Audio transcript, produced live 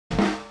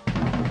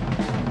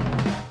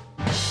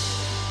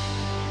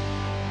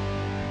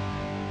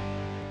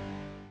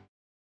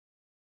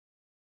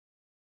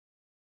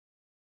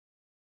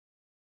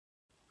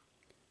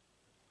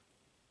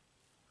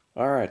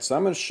Alright, so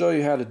I'm going to show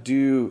you how to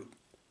do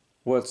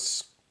what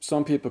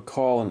some people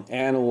call an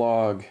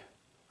analog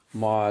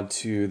mod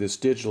to this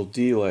digital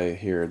delay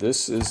here.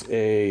 This is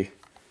an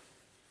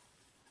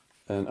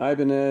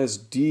Ibanez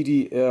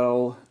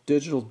DDL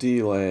digital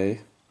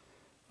delay.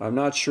 I'm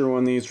not sure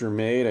when these were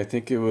made. I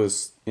think it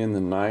was in the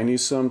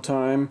 90s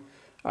sometime.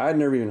 I'd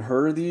never even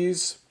heard of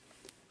these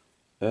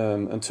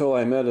until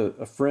I met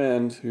a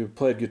friend who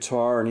played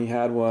guitar, and he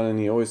had one, and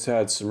he always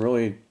had some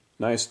really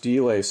nice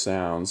delay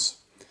sounds.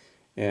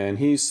 And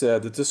he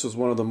said that this was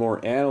one of the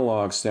more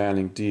analog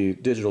sounding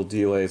digital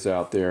delays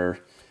out there.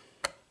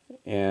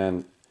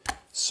 And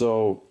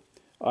so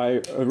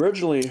I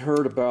originally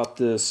heard about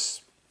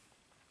this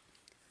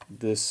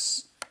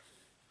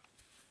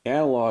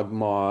analog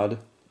mod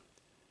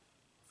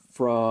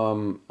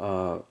from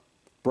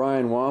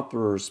Brian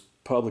Wampler's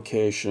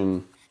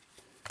publication.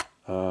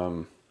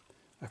 I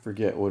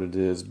forget what it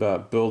is,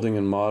 about building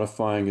and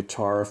modifying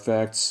guitar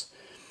effects.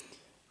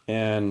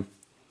 And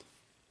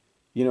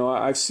you know,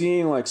 I've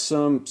seen like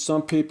some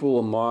people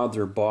will mod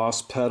their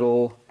Boss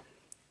pedal,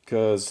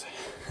 because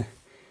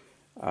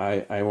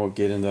I won't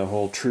get into the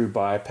whole true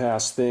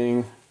bypass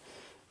thing,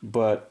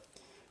 but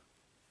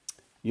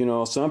you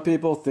know, some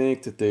people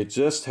think that they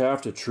just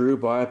have to true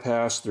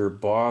bypass their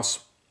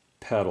Boss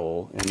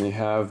pedal, and they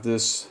have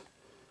this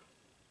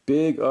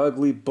big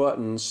ugly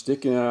button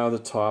sticking out of the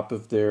top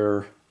of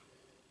their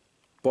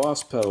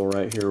Boss pedal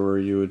right here, where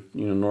you would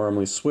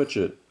normally switch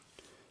it.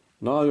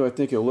 Not only do I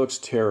think it looks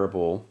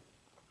terrible,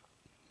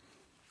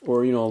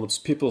 or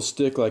people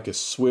stick like a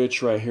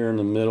switch right here in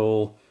the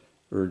middle,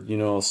 or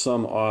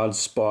some odd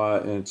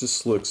spot, and it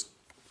just looks,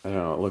 I don't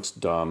know, it looks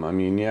dumb. I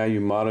mean, yeah,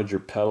 you modded your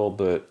pedal,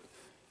 but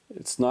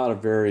it's not a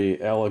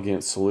very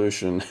elegant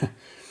solution.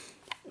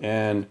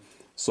 And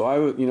so I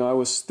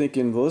was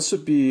thinking, well, this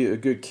would be a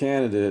good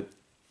candidate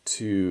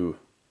to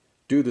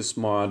do this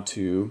mod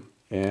to,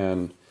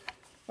 and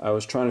I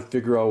was trying to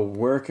figure out,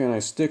 where can I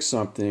stick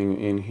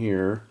something in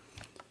here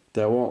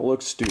that won't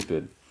look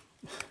stupid.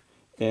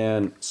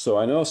 And so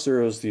I noticed there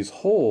was these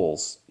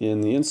holes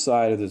in the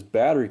inside of this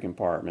battery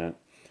compartment.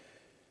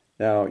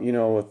 Now,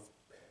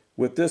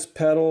 with this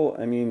pedal,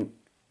 I mean,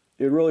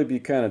 it'd really be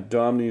kind of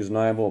dumb to use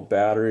 9-volt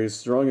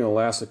batteries. They're only going to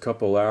last a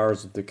couple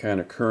hours with the kind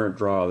of current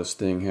draw this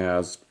thing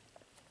has.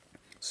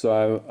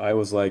 So I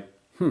was like,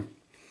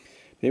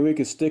 maybe we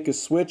could stick a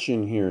switch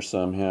in here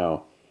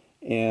somehow.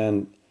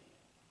 And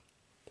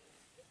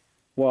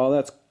while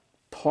that's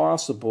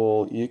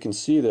possible, you can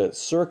see that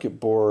circuit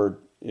board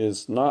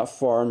is not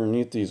far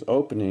underneath these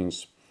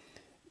openings,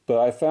 but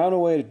I found a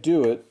way to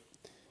do it.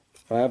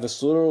 I have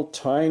this little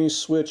tiny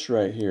switch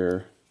right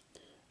here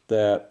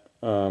that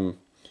when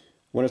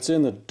it's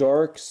in the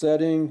dark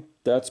setting,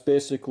 that's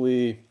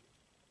basically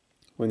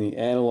when the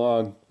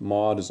analog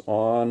mod is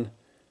on.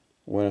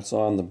 When it's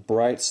on the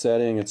bright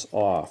setting, it's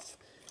off.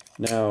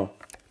 Now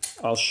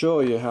I'll show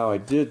you how I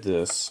did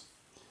this.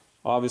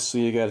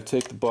 Obviously you got to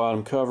take the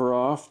bottom cover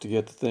off to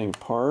get the thing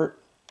apart.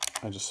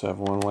 I just have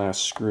one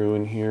last screw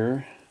in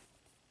here.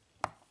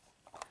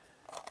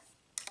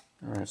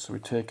 Alright, so we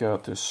take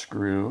out this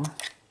screw,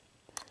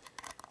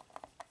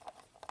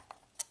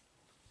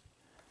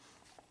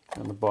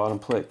 and the bottom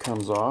plate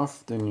comes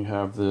off. Then you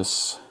have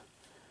this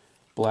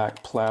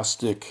black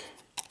plastic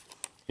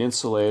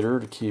insulator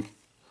to keep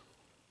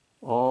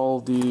all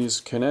these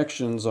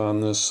connections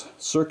on this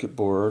circuit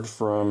board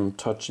from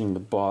touching the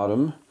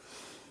bottom.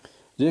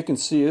 As you can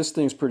see, this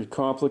thing's pretty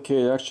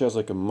complicated. It actually has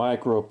like a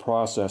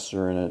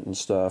microprocessor in it and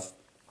stuff.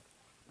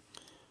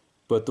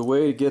 But the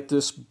way to get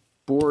this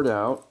board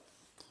out,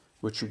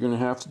 which you're going to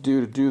have to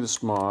do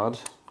this mod,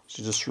 is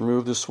you just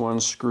remove this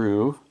one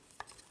screw.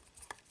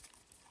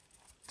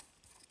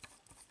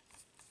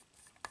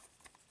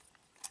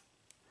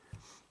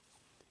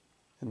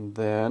 And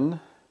then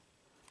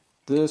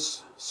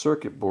this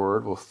circuit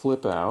board will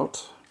flip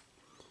out,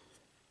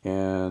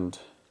 and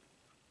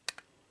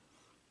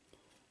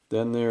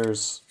then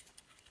there's,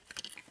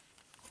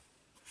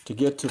 to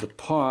get to the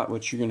pot,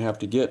 which you're going to have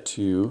to get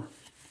to,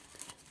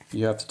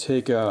 you have to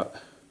take out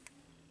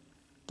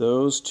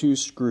those two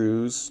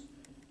screws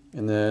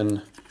and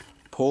then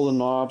pull the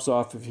knobs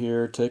off of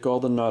here, take all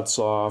the nuts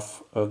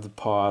off of the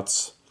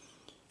pots,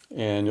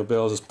 and you'll be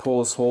able to just pull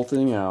this whole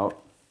thing out.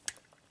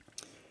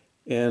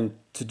 And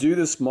to do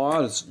this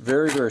mod, it's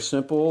very, very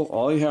simple.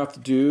 All you have to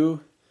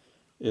do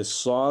is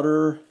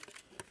solder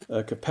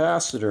a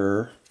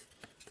capacitor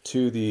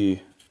to the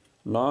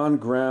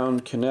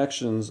non-ground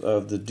connections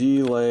of the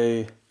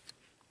delay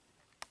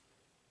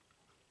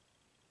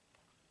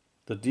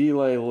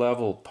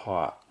level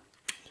pot.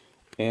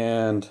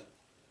 And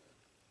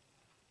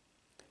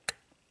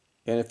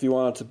if you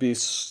want it to be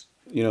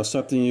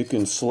something you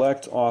can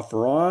select off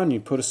or on, you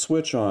put a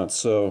switch on it.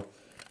 So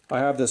I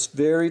have this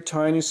very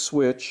tiny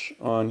switch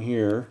on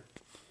here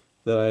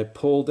that I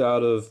pulled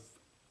out of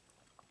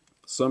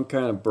some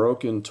kind of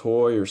broken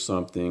toy or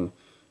something.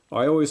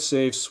 I always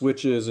save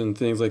switches and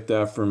things like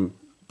that from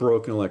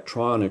broken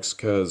electronics,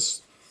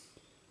 because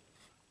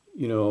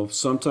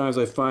sometimes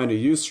I find a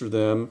use for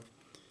them,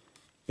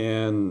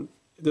 and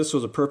this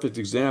was a perfect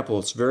example.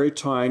 It's very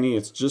tiny.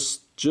 It's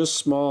just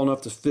small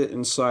enough to fit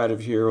inside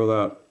of here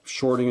without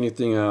shorting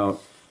anything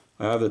out.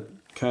 I have it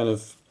kind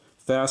of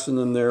fastened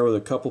in there with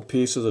a couple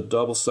pieces of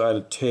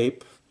double-sided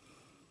tape,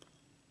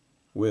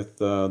 with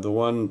the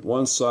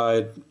one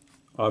side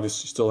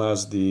obviously still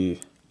has the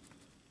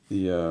I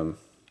don't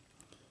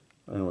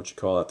know what you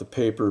call that, the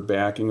paper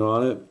backing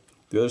on it.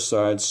 The other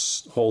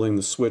side's holding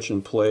the switch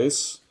in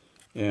place,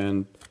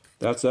 and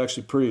that's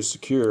actually pretty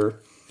secure.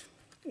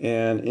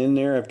 And in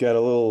there I've got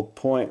a little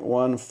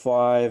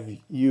 0.15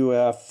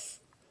 UF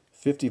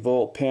 50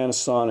 volt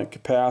Panasonic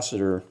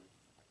capacitor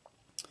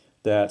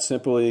that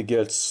simply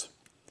gets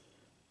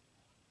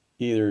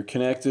either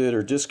connected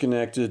or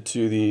disconnected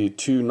to the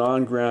two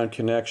non-ground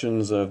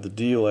connections of the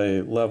delay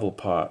level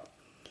pot.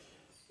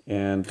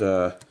 And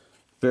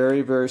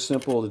very, very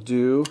simple to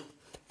do.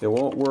 It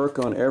won't work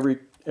on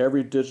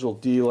every digital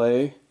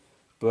delay,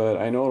 but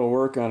I know it'll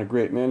work on a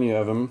great many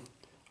of them.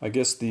 I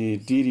guess the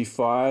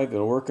DD5,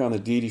 it'll work on the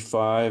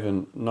DD5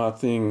 and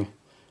nothing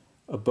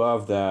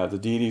above that. The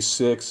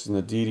DD6 and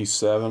the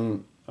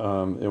DD7,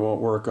 it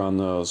won't work on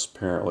those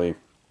apparently.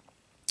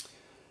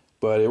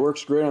 But it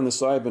works great on the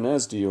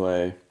Ibanez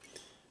delay.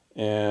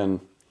 And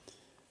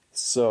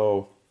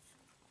so,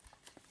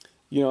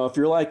 you know, if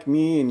you're like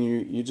me and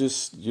you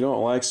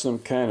don't like some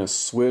kind of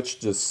switch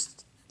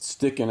just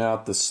sticking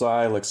out the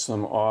side like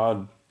some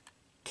odd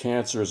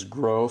cancerous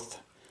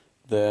growth,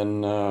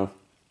 then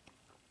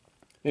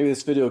maybe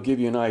this video will give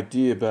you an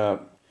idea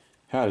about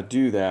how to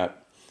do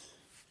that.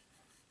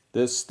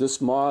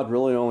 This mod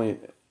really only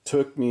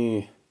took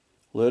me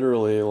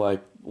literally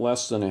like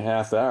less than a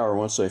half hour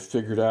once I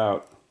figured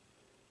out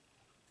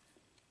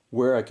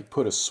where I could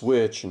put a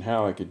switch and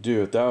how I could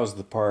do it. That was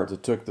the part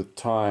that took the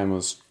time,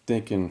 was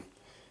thinking,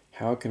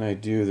 how can I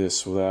do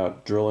this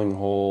without drilling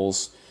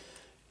holes?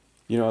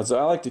 You know,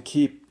 I like to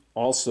keep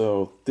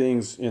also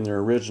things in their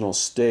original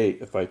state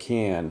if I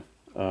can.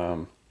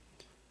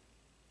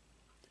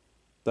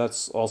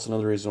 That's also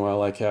another reason why I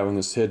like having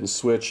this hidden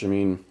switch. I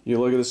mean, you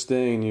look at this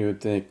thing and you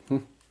would think,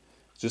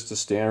 it's just a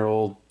standard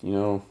old, you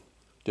know,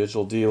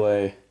 digital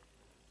delay.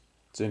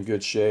 It's in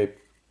good shape.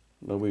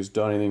 Nobody's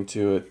done anything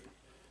to it.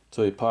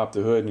 Until you pop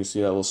the hood and you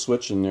see that little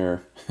switch in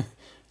there.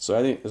 So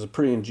I think it's a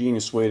pretty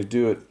ingenious way to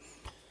do it.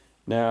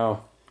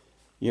 Now,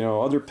 you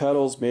know, other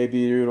pedals, maybe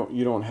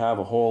you don't have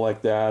a hole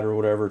like that or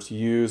whatever to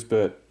use,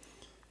 but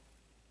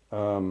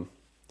you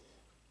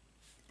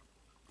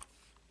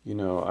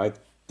know,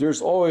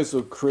 there's always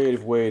a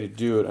creative way to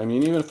do it. I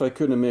mean, even if I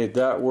couldn't have made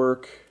that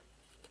work,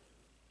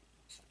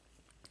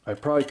 I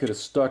probably could have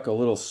stuck a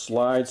little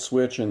slide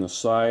switch in the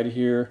side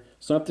here,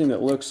 something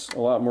that looks a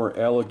lot more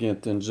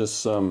elegant than just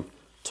some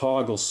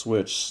toggle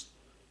switch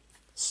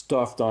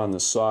stuffed on the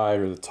side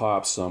or the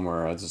top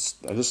somewhere. I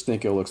just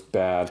think it looks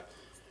bad.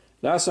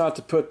 That's not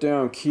to put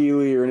down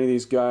Keeley or any of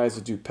these guys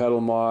that do pedal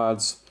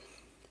mods.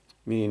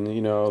 I mean,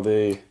 you know,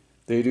 they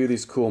do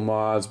these cool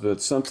mods,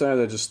 but sometimes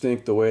I just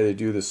think the way they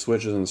do the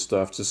switches and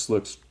stuff just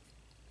looks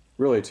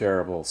really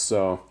terrible.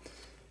 So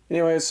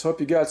anyways,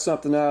 hope you got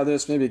something out of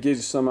this. Maybe it gives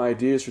you some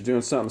ideas for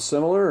doing something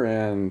similar,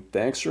 and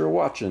thanks for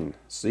watching.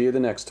 See you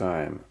the next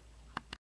time.